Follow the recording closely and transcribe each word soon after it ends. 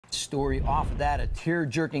story off of that, a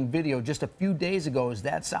tear-jerking video just a few days ago as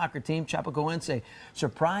that soccer team, Chapecoense,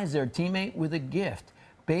 surprised their teammate with a gift,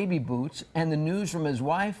 baby boots, and the news from his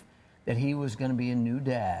wife that he was going to be a new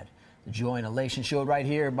dad. The joy and elation showed right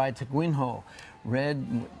here by Teguinho.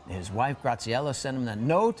 Read his wife Graciela sent him that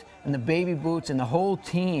note, and the baby boots, and the whole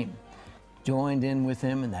team joined in with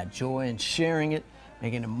him in that joy and sharing it,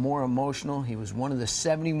 making it more emotional. He was one of the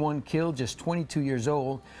 71 killed, just 22 years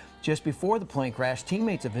old. Just before the plane crash,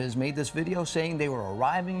 teammates of his made this video saying they were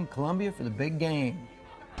arriving in Colombia for the big game.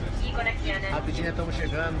 Rapidinho, estamos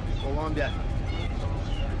chegando, Colômbia.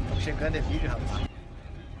 Estamos chegando, é vídeo, rapaz.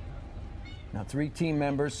 Now, 3 team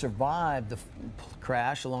members survived the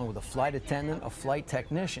crash, along with a flight attendant, a flight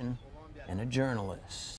technician, and a journalist.